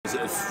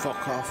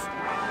fuck off.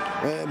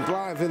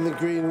 Blyth in the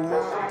green and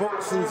white,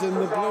 Buxton's in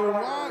the blue and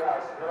white.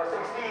 Number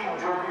 16,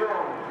 Joe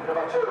Young.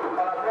 Number 2,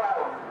 Connor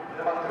Brown.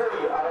 Number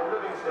 3, Alan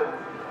Livingston.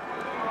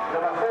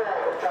 Number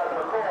 4, Chad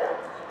McCall.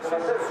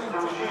 Number 6,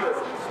 Lou Shields.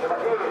 Number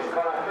 8,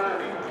 Connor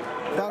Kirby.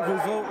 Bad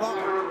result that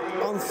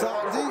on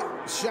Saturday,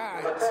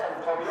 shite. Number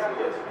 10, Tommy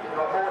Elliott.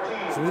 Number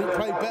 14, So we didn't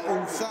play better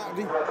on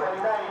Saturday. Number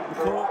 29,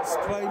 The court's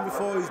playing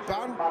before his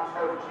ban.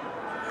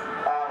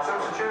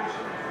 Substitute.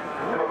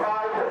 Number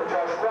 5,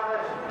 Josh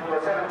Grannett.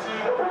 Number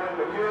 17, Owen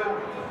McEwen.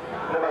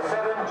 Number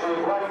 7, Jay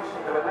White.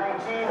 Number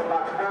 19,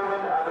 Max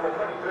Bowman. And number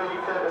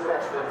 23, Curtis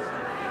Weston.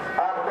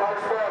 And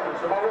Blyth Spartans.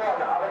 Number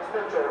 1, Alex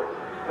Mitchell.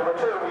 Number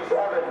 2, Reece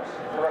Evans.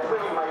 Number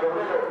 3, Michael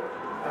Riddle.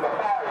 Number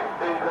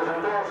 5, Dave Cousin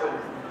Dawson.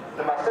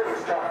 Number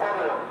 6, Jack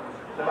Bonham.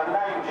 Number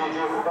 9,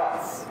 JJ Hubbard.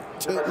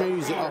 Take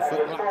music off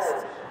at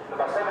last.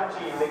 Number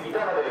 17, Mickey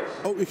Donovich.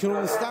 Hope you can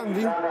understand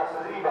him.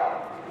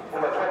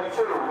 Number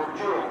 22, Luke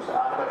James,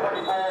 and number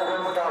 24,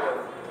 Will McGowan.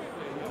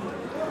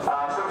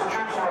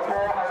 Substitutes, number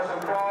 4, Harrison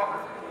Clark,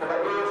 number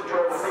 8,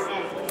 Jordan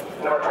Hickey,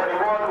 number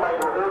 21,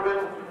 Michael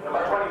Rubin,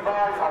 number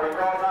 25, Harry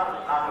Gardner,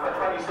 and number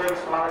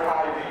 26, Mark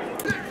Ivey.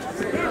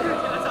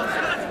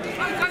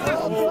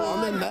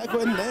 I'm in there, go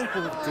in there.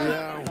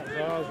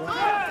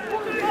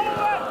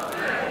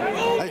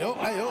 Hey up,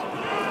 hey up.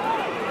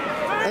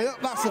 Hey up,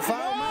 that's a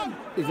foul, man.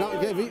 He's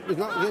not give it, he's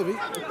not give it.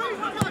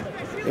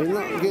 He's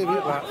not give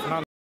it.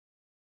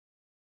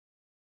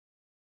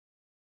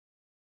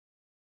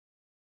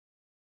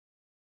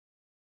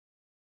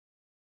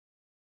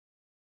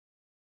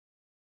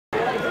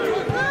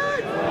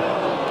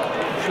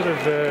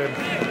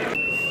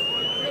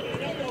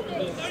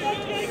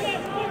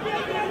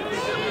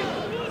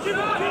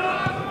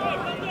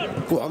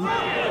 Go on.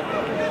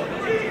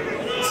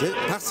 That's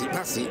it.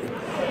 Pass it.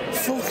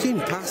 Fucking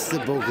pass the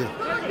bugger.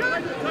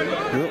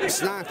 Look,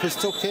 Sniper's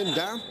took him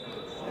down.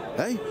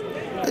 Hey?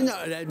 It's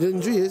not an head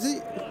injury, is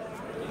it?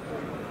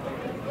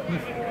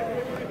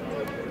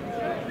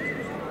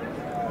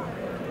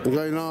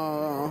 We're going,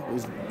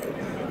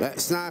 that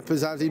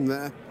Sniper's had him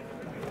there.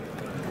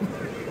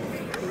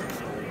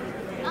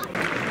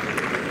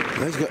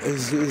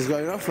 He's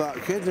going off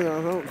that kid, and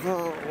I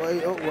can't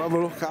wait up, we'll have a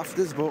look after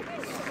this, but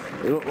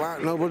it looked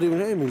like nobody was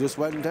him, he just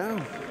went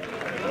down.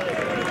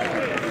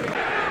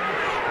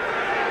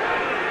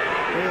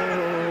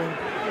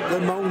 They're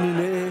moaning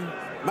here.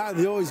 Man,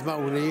 they always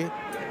moan here.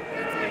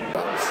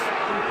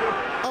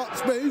 Oh,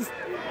 smooth.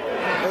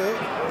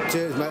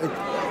 Cheers, mate.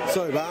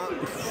 Sorry about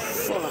that.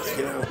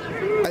 Fucking hell.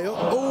 Hey,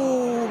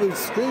 oh, we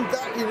screwed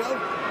that, you know.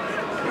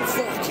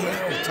 Fucking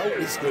hell,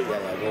 totally screwed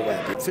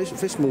that.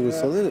 Fishman was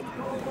still in it.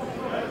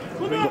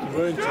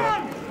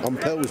 On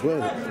pills,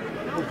 weren't it?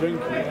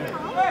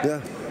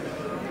 Yeah.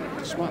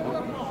 Smart.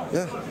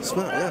 Yeah,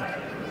 smart, yeah.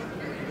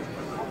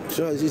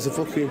 Sure, it's a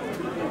fucking...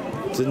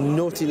 It's a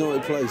naughty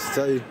place,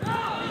 tell you.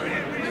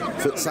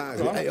 Foot size.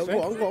 Hey, go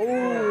on. Go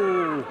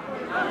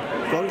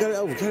on, get it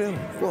over,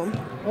 Go on.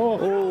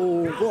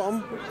 Go on.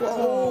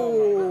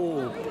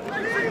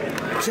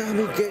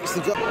 Jamie gets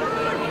the goal.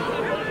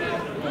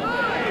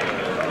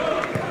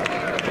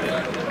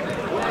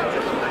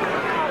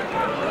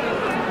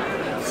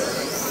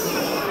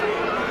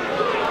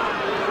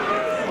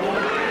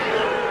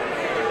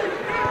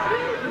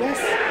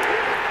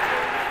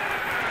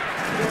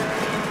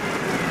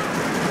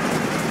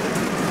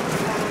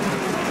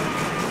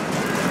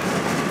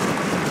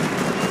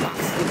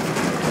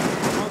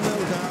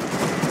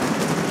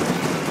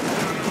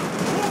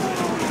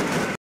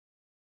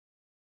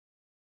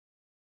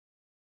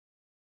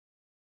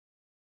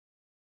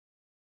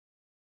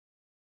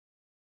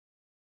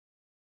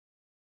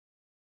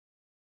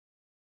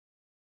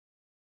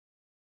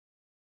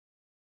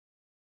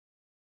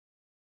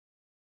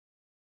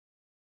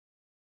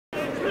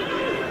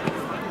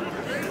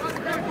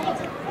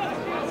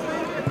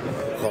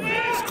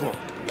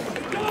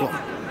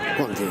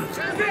 Come on, James.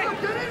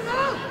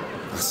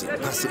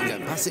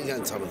 Pass it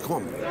again, Tommy.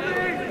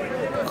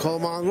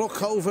 Come on,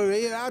 look over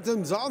here.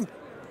 Adam's on.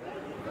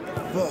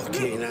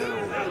 Fucking hell.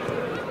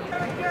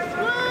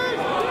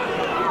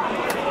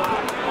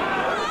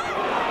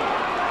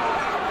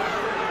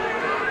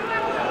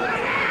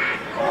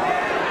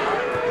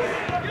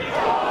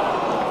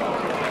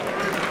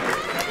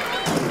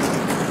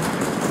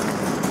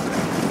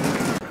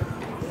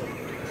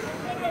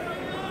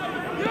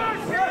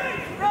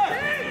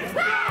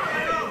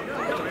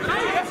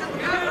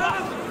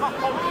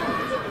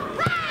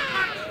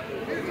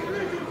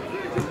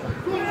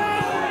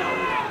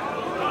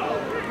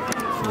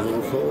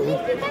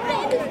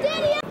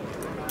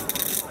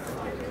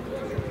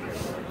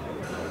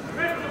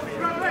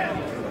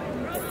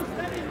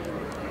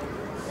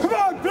 Come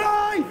on,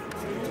 Blyth!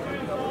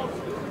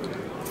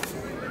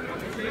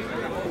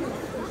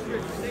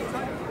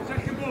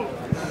 Second ball.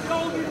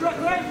 Golden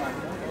Brooklyn.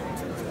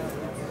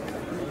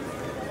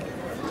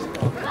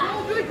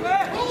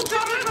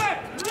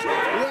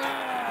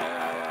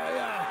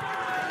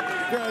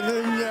 Get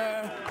in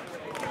there.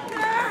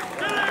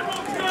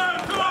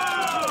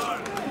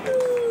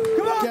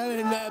 Get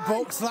in there,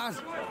 Bucks, lad.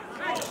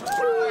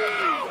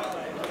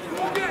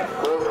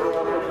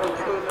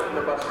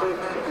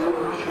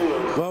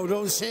 Well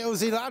done,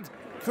 Shieldsy, lad.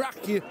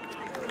 Crack you.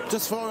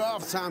 Just for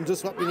half time,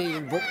 just what we need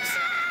in Bucks.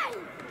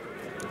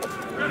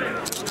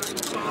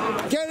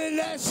 Get in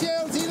there,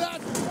 Shieldsy,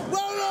 lad.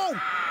 Well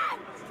done.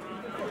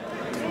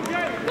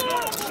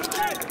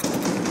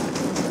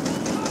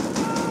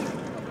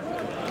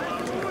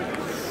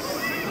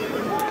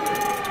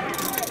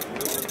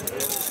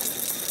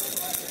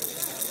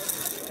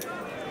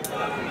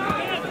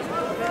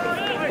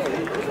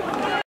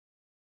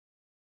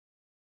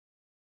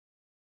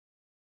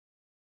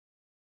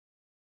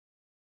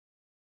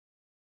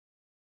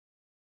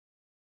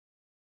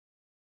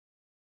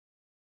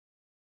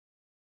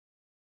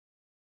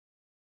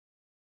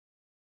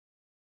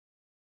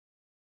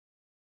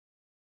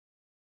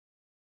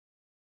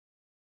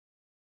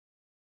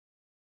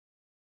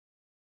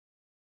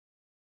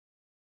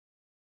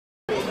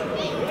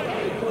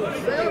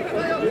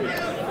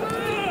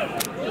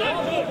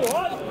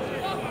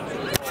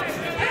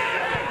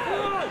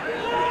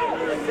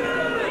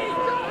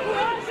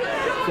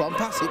 Go on,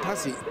 pass it,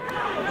 pass it.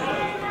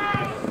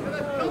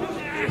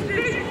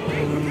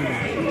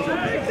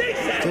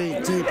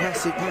 Deep,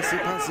 pass it, pass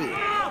it, pass it.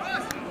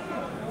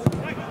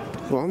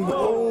 Go on.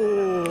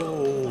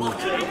 Oh.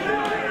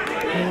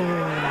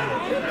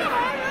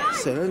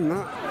 Send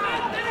that.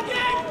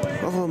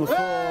 Oh, my God,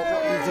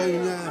 what are you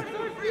doing there?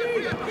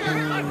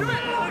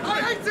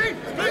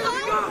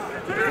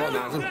 Go on,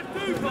 Adam.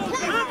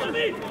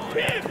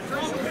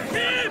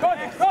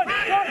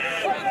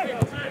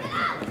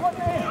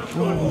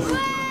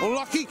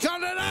 Unlucky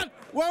Cannon!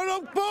 Well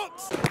done,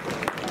 Bucks!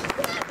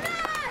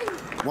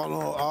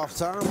 1-0 half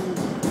time.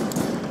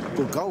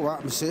 Good goal,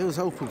 that. Machines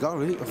hope he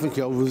got it. I think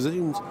he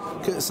over-zoomed.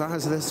 Look at the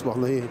size of this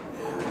one here.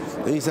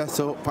 He's set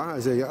up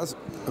pies, he has.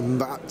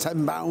 And about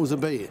 10 barrels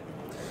of beer.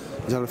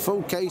 He's had a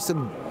full case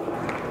of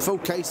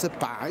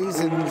pies,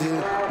 and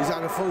he's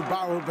had a full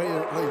barrel of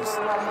beer at least.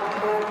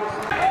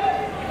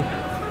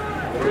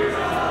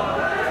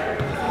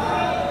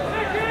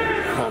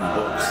 Come on,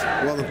 Bucks.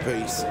 What a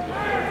piece.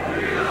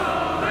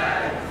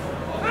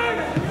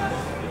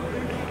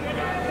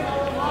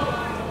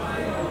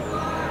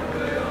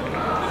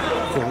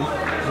 Come on.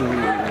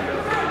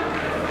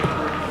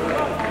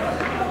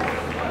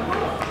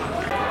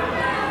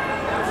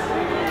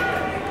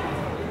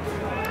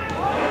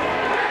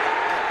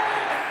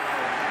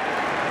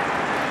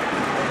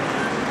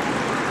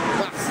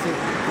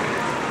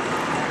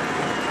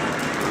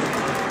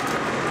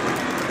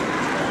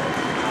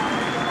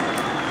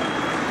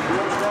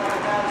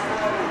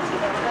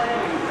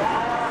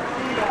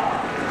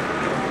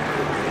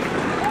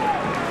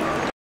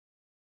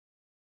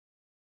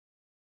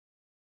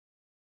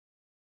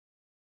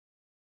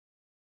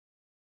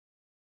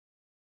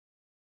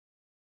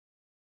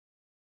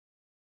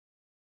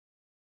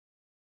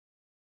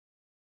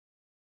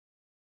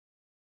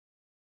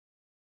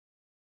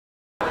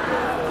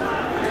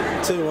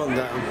 2-1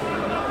 down.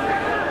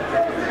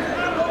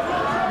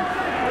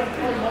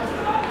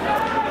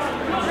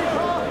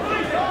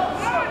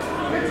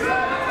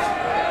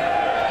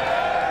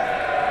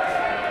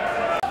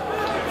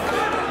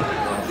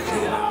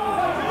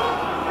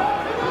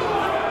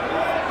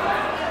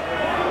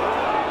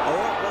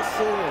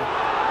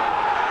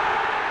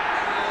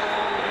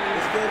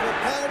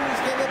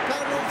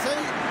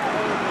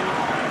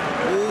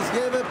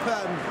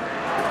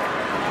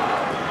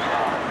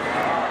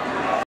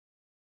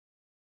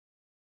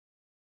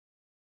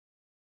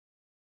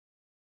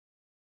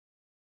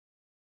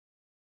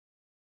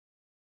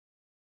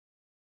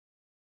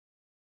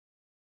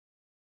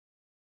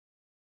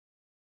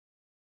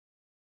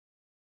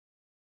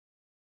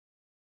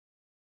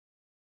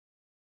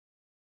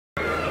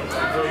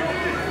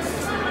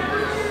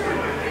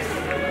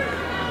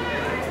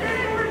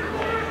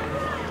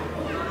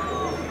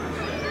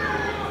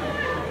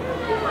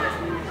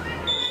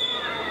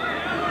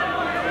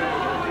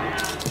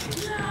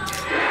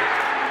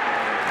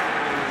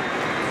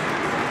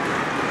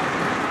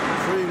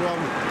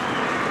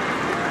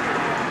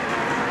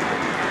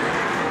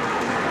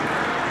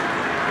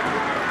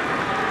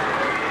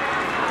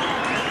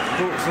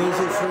 Bucks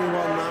losing 3-1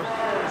 now.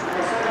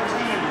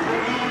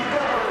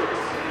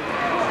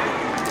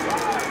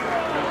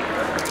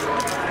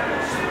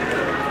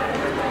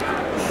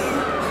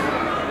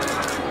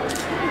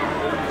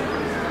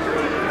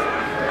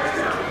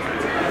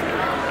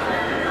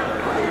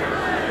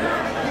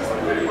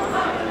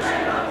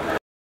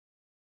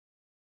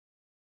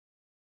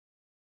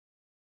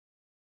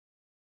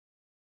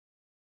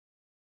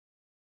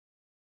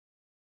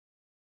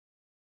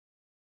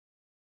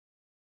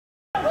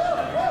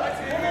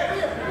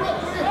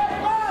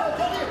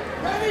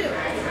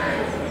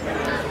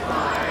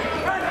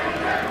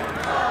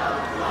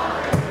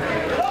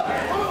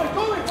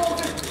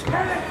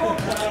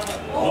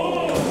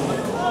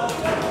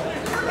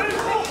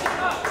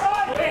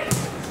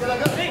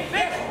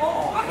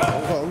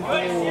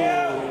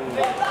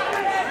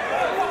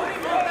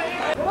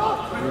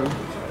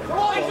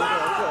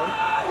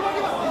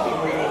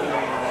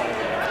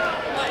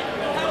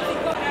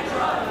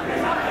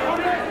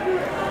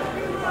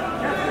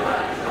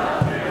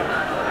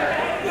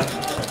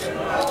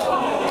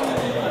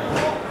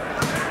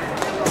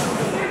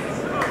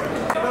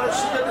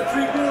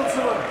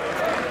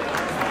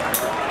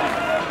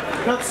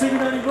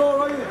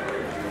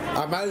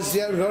 I managed to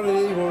get him on it,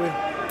 don't worry.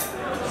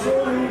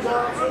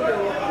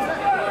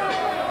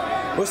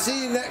 We'll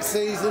see you next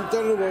season,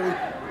 don't worry.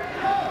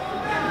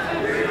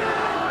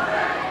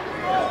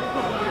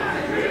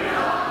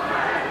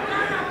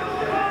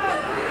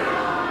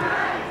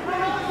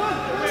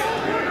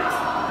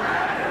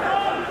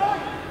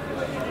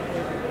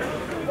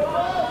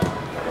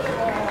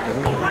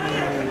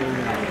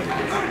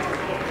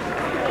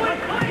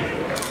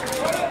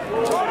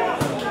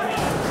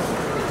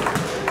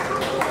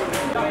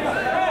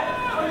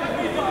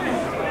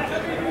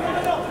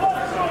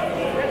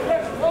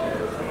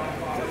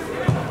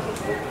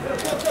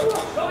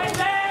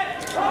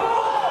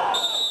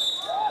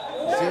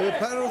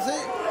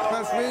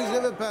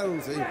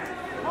 Penalty.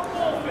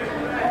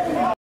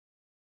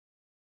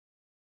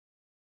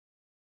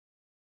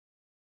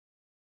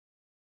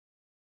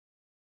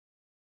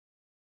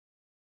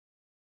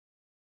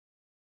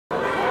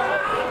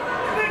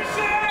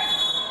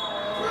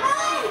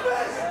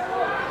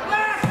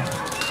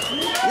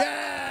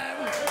 Yeah!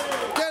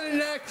 Get in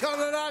there,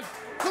 Conrad!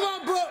 Come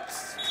on,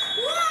 Bucks!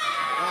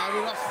 We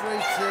lost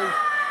 3-2.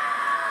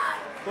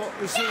 But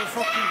we should have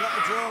fucking got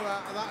a draw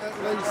out of that at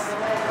least.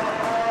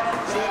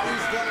 So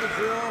he's got a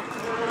draw.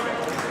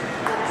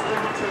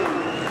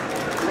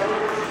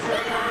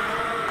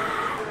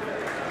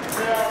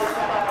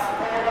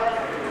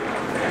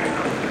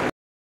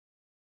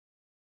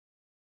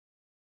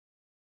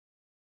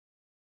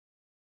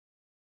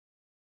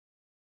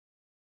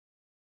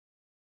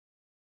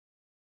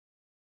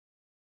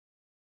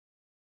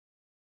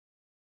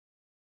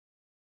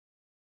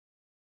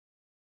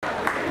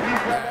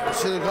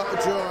 Should have got a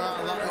draw out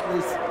of that at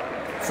least.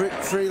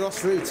 3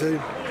 lost 3-2.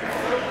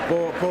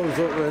 Ball's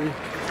up really.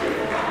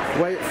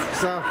 Wait,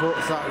 Southport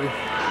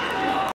Saturday.